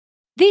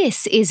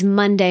This is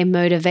Monday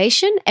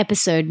Motivation,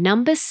 episode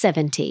number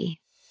 70.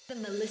 The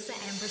Melissa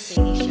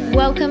Ambrosini Show.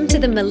 Welcome to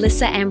the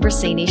Melissa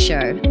Ambrosini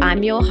Show.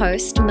 I'm your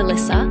host,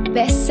 Melissa,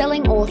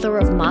 best-selling author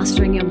of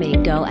Mastering Your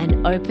Mean Girl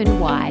and Open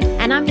Wide,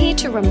 and I'm here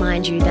to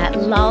remind you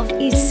that love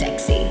is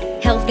sexy,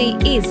 healthy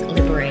is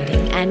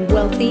liberating, and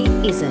wealthy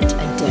isn't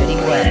a dirty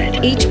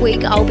word. Each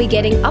week, I'll be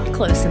getting up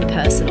close and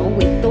personal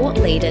with thought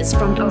leaders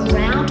from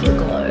around the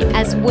globe,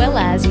 as well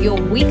as your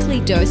weekly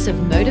dose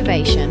of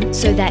motivation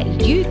so that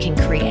you can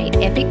create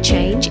epic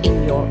change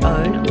in your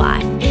own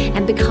life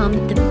and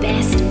become the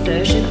best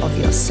version of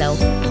yourself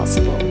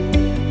possible.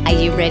 Are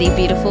you ready,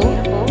 beautiful?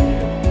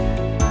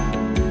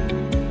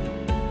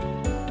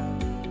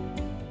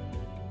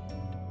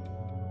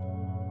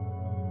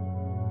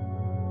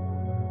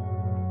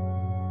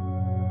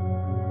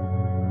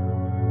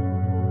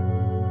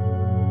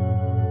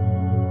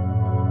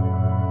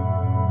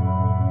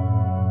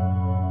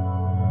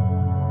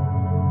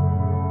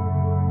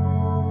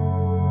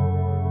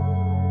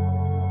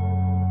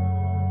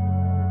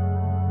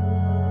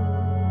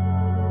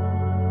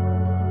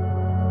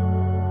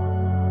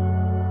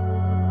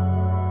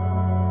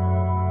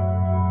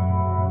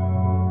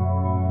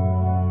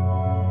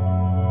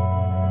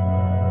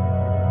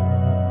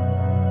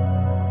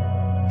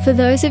 For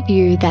those of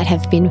you that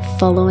have been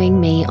following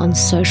me on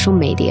social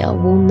media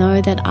will know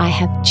that I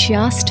have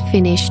just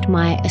finished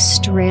my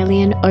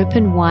Australian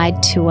Open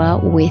Wide tour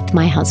with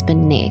my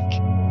husband Nick.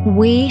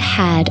 We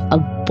had a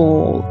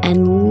ball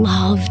and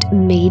loved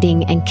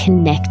meeting and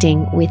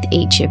connecting with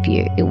each of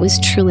you. It was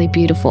truly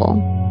beautiful.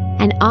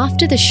 And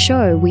after the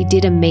show, we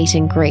did a meet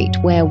and greet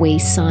where we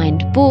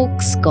signed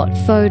books, got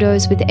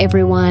photos with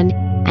everyone,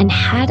 and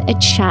had a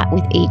chat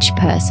with each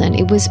person.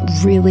 It was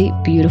really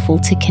beautiful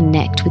to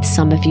connect with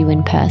some of you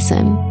in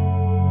person.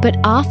 But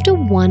after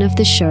one of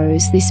the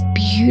shows, this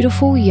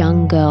beautiful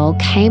young girl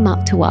came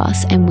up to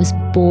us and was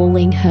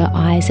bawling her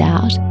eyes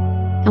out.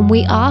 And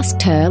we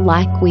asked her,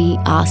 like we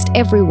asked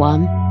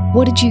everyone,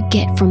 what did you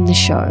get from the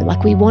show?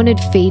 Like, we wanted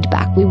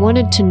feedback. We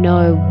wanted to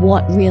know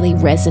what really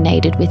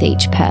resonated with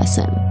each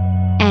person.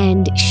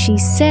 And she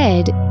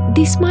said,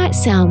 this might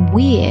sound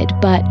weird,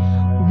 but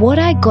what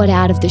I got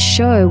out of the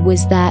show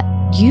was that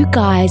you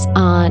guys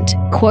aren't,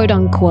 quote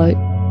unquote,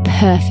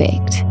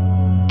 perfect.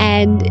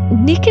 And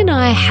Nick and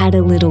I had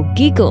a little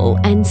giggle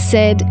and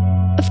said,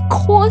 of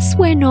course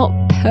we're not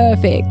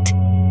perfect.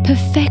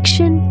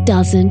 Perfection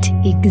doesn't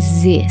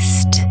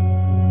exist.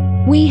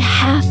 We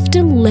have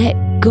to let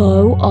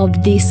go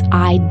of this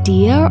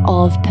idea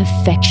of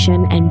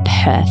perfection and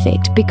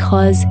perfect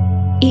because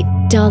it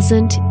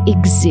doesn't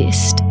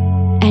exist.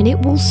 And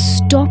it will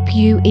stop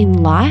you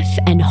in life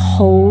and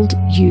hold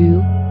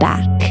you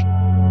back.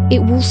 It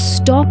will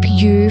stop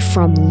you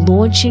from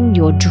launching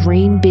your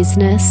dream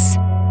business,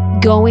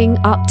 going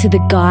up to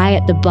the guy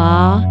at the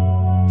bar,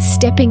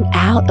 stepping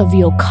out of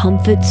your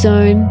comfort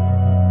zone,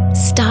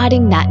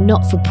 starting that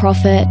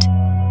not-for-profit,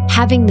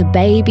 having the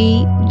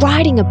baby,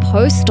 writing a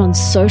post on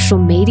social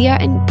media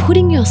and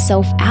putting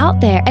yourself out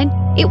there. And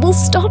it will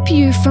stop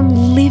you from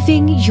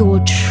living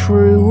your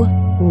true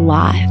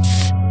life.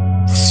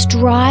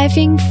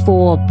 Striving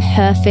for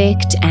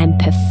perfect and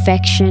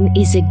perfection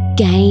is a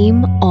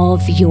game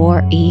of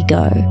your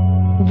ego,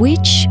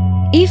 which,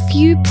 if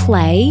you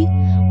play,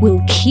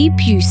 will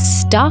keep you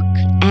stuck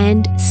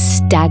and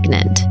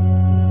stagnant.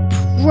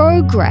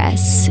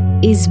 Progress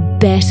is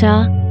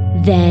better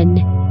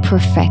than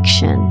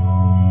perfection.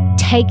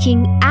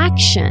 Taking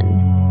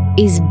action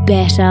is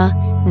better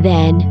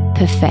than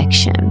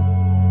perfection.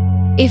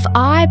 If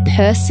I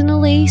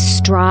personally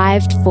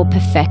strived for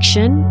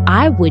perfection,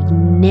 I would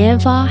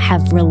never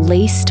have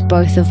released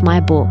both of my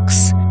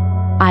books.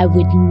 I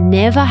would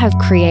never have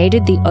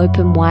created the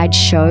Open Wide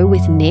show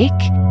with Nick.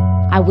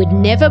 I would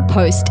never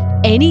post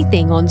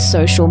anything on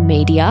social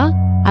media.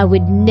 I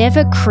would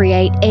never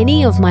create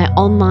any of my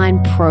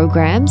online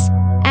programs.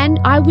 And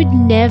I would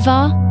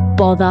never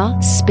bother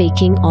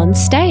speaking on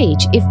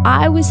stage. If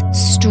I was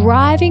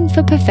striving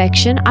for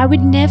perfection, I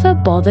would never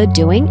bother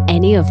doing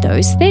any of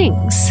those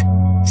things.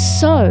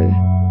 So,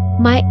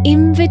 my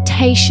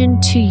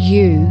invitation to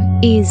you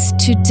is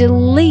to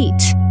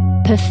delete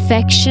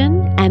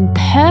perfection and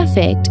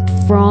perfect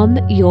from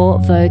your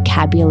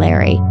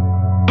vocabulary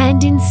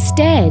and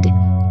instead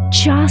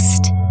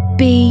just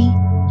be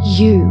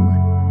you.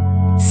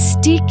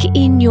 Stick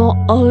in your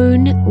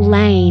own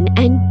lane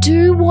and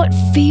do what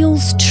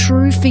feels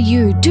true for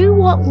you. Do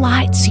what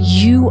lights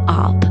you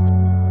up.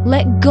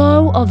 Let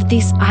go of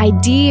this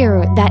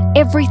idea that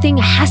everything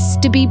has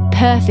to be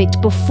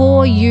perfect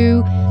before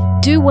you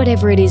do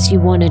whatever it is you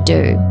want to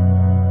do.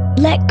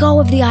 Let go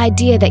of the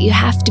idea that you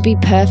have to be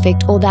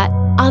perfect or that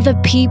other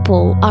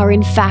people are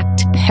in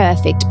fact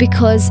perfect,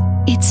 because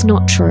it's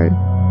not true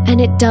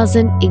and it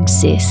doesn't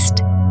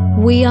exist.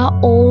 We are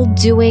all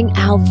doing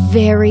our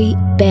very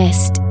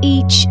best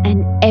each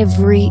and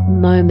every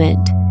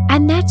moment,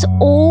 and that's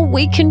all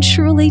we can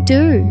truly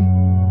do.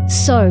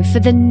 So for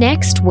the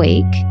next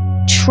week,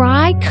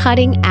 try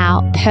cutting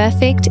out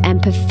perfect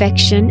and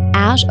perfection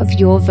out of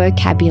your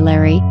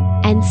vocabulary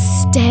and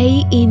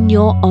stay in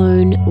your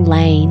own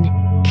lane.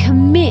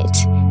 Commit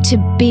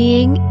to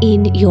being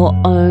in your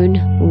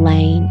own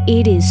lane.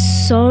 It is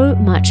so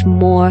much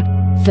more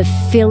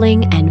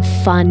fulfilling and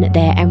fun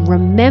there. And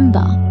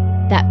remember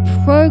that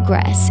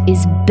progress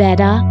is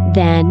better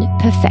than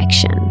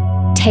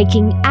perfection.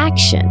 Taking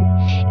action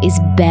is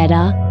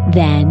better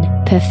than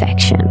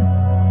perfection.